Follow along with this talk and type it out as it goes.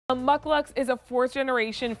MUK LUKS is a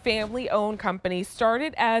fourth-generation family-owned company,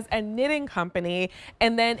 started as a knitting company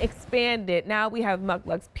and then expanded. Now we have MUK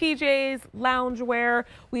LUKS PJs, loungewear,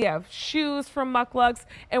 we have shoes from MUK LUKS,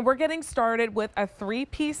 and we're getting started with a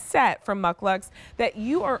three-piece set from MUK LUKS that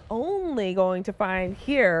you are only going to find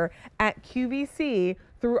here at QVC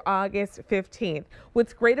through August 15th.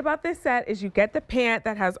 What's great about this set is you get the pant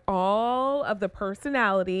that has all of the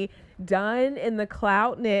personality done in the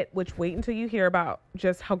cloud knit, which wait until you hear about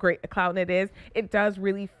just how great a cloud knit is. It does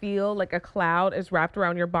really feel like a cloud is wrapped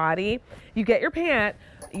around your body. You get your pant,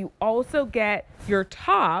 you also get your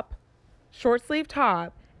top, short sleeve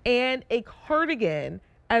top, and a cardigan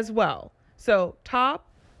as well. So top,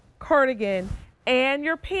 cardigan, and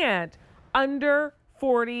your pant under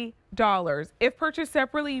 $40. If purchased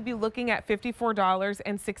separately, you'd be looking at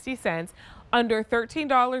 $54.60, under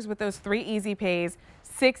 $13 with those 3 easy pays,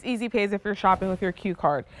 6 easy pays if you're shopping with your Q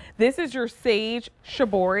card. This is your sage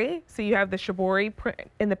shibori. So you have the shibori print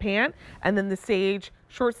in the pant and then the sage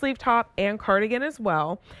short sleeve top and cardigan as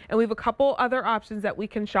well. And we have a couple other options that we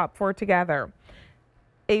can shop for together.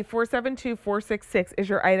 8472466 is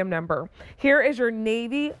your item number. Here is your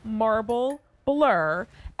navy marble blur,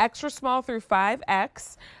 extra small through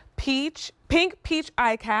 5X, pink peach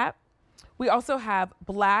eye cap. We also have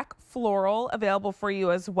black floral available for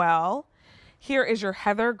you as well. Here is your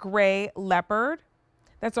heather gray leopard.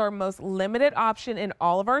 That's our most limited option in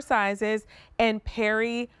all of our sizes. And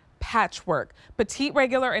Perry patchwork. Petite,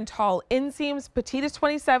 regular, and tall inseams. Petite is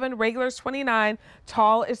 27, regular is 29,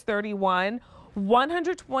 tall is 31.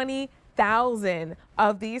 120,000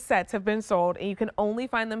 of these sets have been sold, and you can only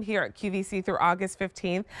find them here at QVC through August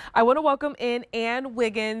 15th. I want to welcome in Ann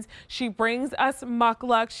Wiggins. She brings us MUK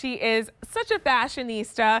LUKS. She is such a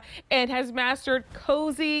fashionista and has mastered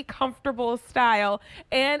cozy, comfortable style.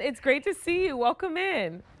 And it's great to see you. Welcome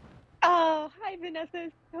in. Oh, hi, Vanessa.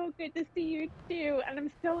 It's so good to see you, too. And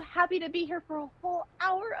I'm so happy to be here for a whole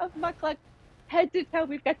hour of MUK LUKS. Head to toe,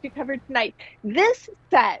 we've got you covered tonight. This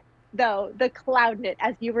set, though, the cloud knit,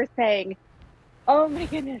 as you were saying, oh my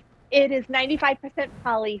goodness, it is 95%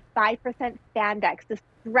 poly, 5% spandex. The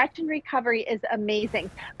stretch and recovery is amazing,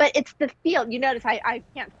 but it's the feel. You notice I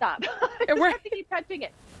can't stop. I just have to keep touching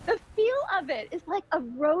it. The feel of it is like a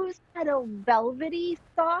rose petal velvety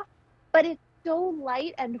soft, but it's so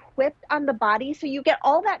light and whipped on the body, so you get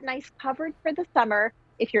all that nice coverage for the summer.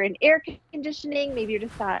 If you're in air conditioning, maybe you're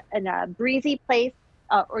just in a breezy place,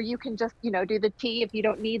 or you can just, do the tee if you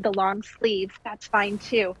don't need the long sleeves, that's fine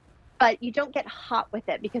too. But you don't get hot with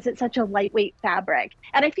it because it's such a lightweight fabric.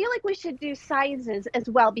 And I feel like we should do sizes as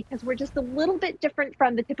well because we're just a little bit different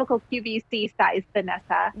from the typical QVC size,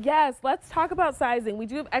 Vanessa. Yes, let's talk about sizing. We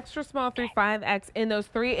do have extra small through 5X in those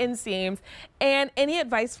 3 inseams. And any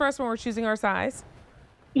advice for us when we're choosing our size?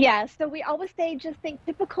 Yeah, so we always say just think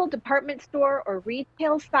typical department store or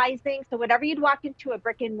retail sizing. So whatever you'd walk into a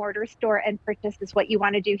brick and mortar store and purchase is what you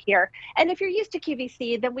want to do here. And if you're used to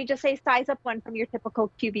QVC, then we just say size up one from your typical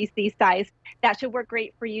QVC size. That should work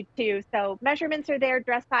great for you too. So measurements are there,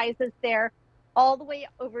 dress size is there. All the way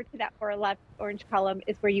over to that far left orange column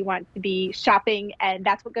is where you want to be shopping. And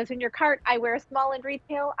that's what goes in your cart. I wear a small in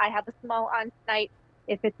retail. I have a small on tonight.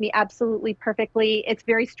 It fits me absolutely perfectly. It's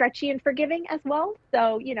very stretchy and forgiving as well.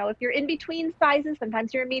 So, if you're in between sizes,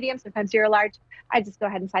 sometimes you're a medium, sometimes you're a large, I just go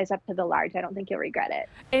ahead and size up to the large. I don't think you'll regret it.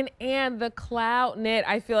 And the cloud knit,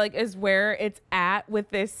 I feel like, is where it's at with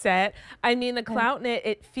this set. I mean, the cloud knit,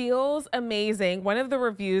 it feels amazing. One of the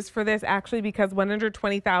reviews for this, actually, because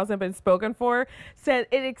 120,000 been spoken for, said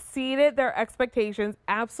it exceeded their expectations.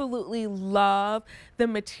 Absolutely love the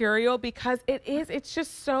material because it's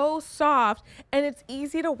just so soft and it's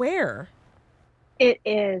easy to wear. It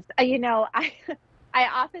is. I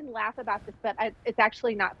often laugh about this, but it's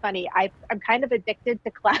actually not funny. I'm kind of addicted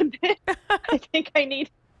to cloud knit. I think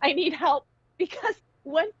I need help because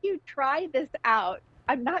once you try this out,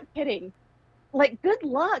 I'm not kidding. Like, good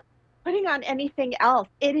luck putting on anything else.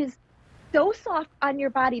 It is so soft on your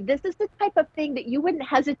body. This is the type of thing that you wouldn't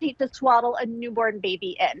hesitate to swaddle a newborn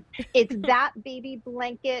baby in. It's that baby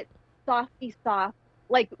blanket, softy soft.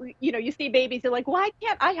 Like, you see babies, you're like, why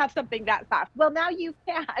can't I have something that soft? Well, now you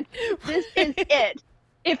can. This is it.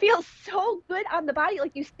 It feels so good on the body.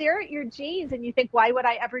 Like, you stare at your jeans and you think, why would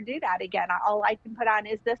I ever do that again? All I can put on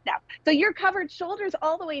is this now. So you're covered shoulders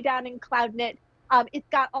all the way down in cloud knit. It's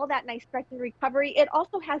got all that nice stretch and recovery. It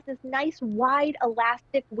also has this nice wide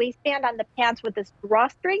elastic waistband on the pants with this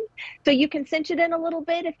drawstring. So you can cinch it in a little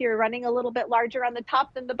bit if you're running a little bit larger on the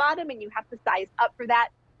top than the bottom and you have to size up for that.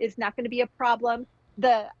 It's not going to be a problem.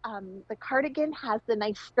 The cardigan has the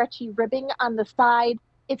nice stretchy ribbing on the side.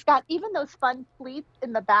 It's got even those fun pleats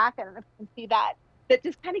in the back. I don't know if you can see that. that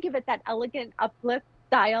just kind of give it that elegant uplift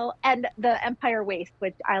style, and the empire waist,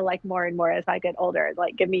 which I like more and more as I get older.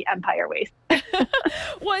 Like, give me empire waist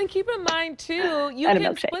Well, and keep in mind too, you and a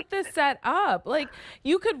can milkshake. split this set up. Like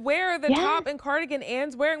you could wear the Yes, top and cardigan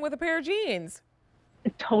Anne's wearing with a pair of jeans.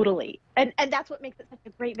 totally. And that's what makes it such a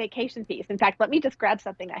great vacation piece. In fact, let me just grab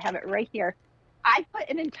something. I have it right here. I put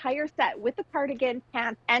an entire set with the cardigan,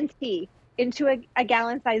 pants, and tee into a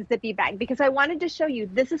gallon size zippy bag because I wanted to show you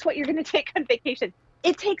this is what you're going to take on vacation.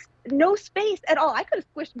 It takes no space at all. I could have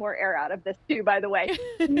squished more air out of this too, by the way.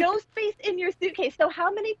 No space in your suitcase. So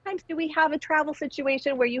how many times do we have a travel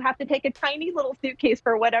situation where you have to take a tiny little suitcase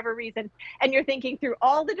for whatever reason, and you're thinking through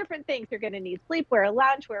all the different things you're going to need: sleepwear,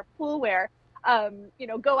 loungewear, pool wear,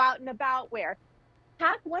 go out and about wear.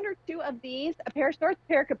 Pack one or two of these, a pair of shorts, a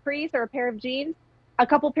pair of capris, or a pair of jeans, a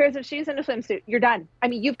couple pairs of shoes, and a swimsuit. You're done. I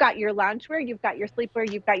mean, you've got your loungewear, you've got your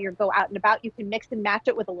sleepwear, you've got your go out and about. You can mix and match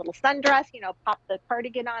it with a little sundress, pop the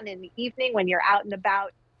cardigan on in the evening when you're out and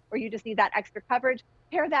about, or you just need that extra coverage.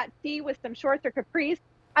 Pair that tee with some shorts or capris.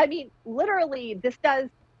 I mean, literally, this does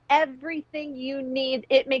everything you need.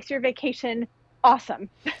 It makes your vacation awesome.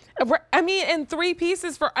 I mean, in 3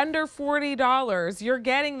 pieces for under $40, you're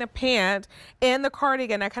getting the pant and the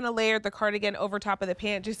cardigan. I kind of layered the cardigan over top of the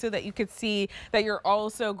pant just so that you could see that you're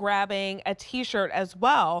also grabbing a t-shirt as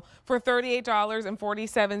well for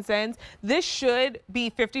 $38.47. This should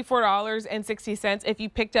be $54.60 if you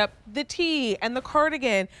picked up the tee and the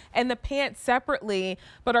cardigan and the pant separately,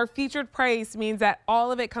 but our featured price means that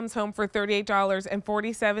all of it comes home for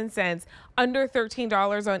 $38.47, under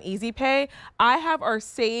 $13 on Easy Pay. I have our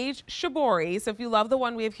Sage Shibori. So if you love the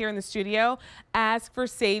one we have here in the studio, ask for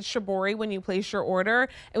Sage Shibori when you place your order.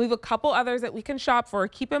 And we have a couple others that we can shop for.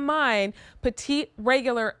 Keep in mind, petite,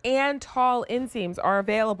 regular, and tall inseams are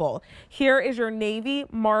available. Here is your navy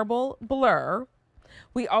marble blur.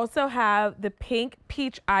 We also have the pink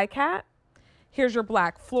peach eye cat. Here's your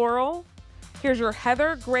black floral. Here's your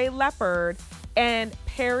heather gray leopard and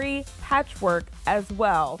Perry patchwork as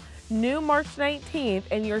well. New March 19th,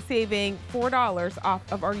 and you're saving $4 off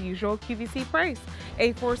of our usual QVC price.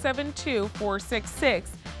 8472466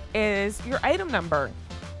 is your item number.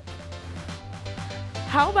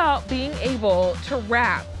 How about being able to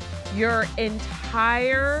wrap your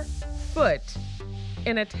entire foot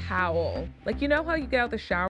in a towel? Like, you know how you get out the shower